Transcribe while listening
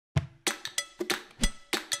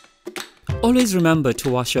Always remember to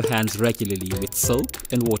wash your hands regularly with soap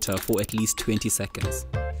and water for at least 20 seconds.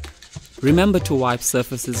 Remember to wipe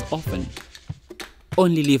surfaces often.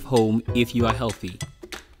 Only leave home if you are healthy.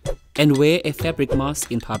 And wear a fabric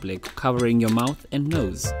mask in public covering your mouth and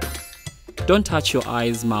nose. Don't touch your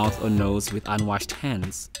eyes, mouth or nose with unwashed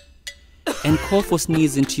hands. And cough or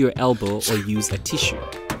sneeze into your elbow or use a tissue.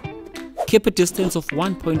 Keep a distance of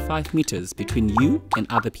 1.5 meters between you and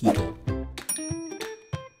other people.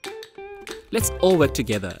 Let's all work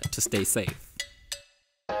together to stay safe.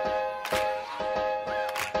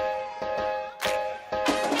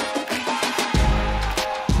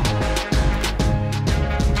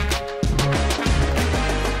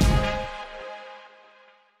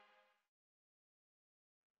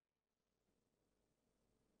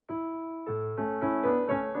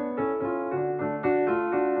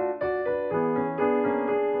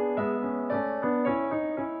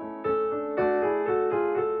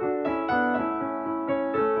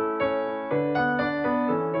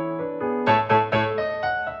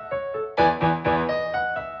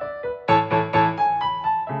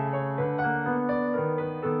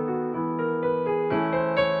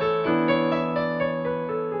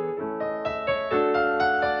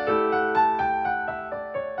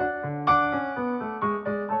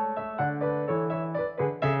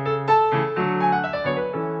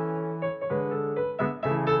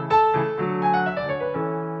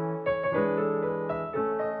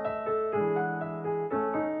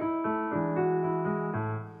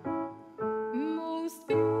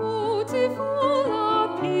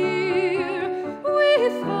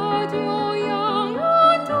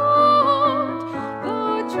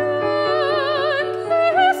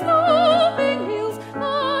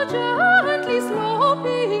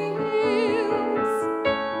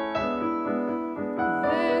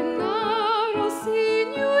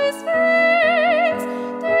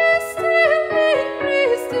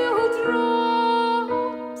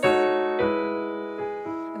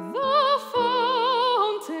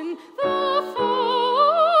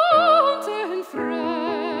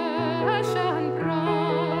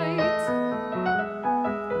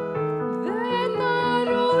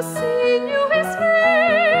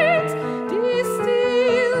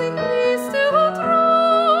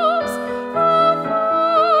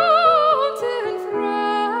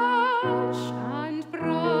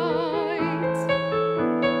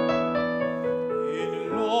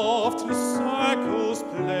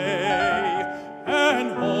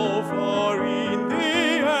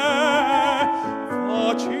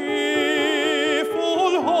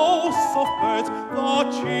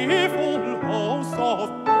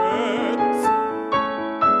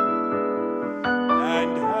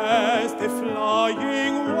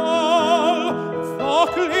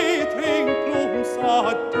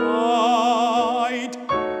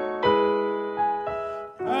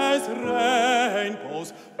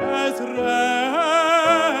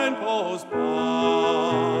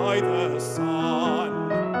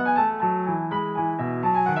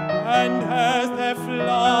 And as they're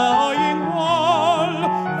flying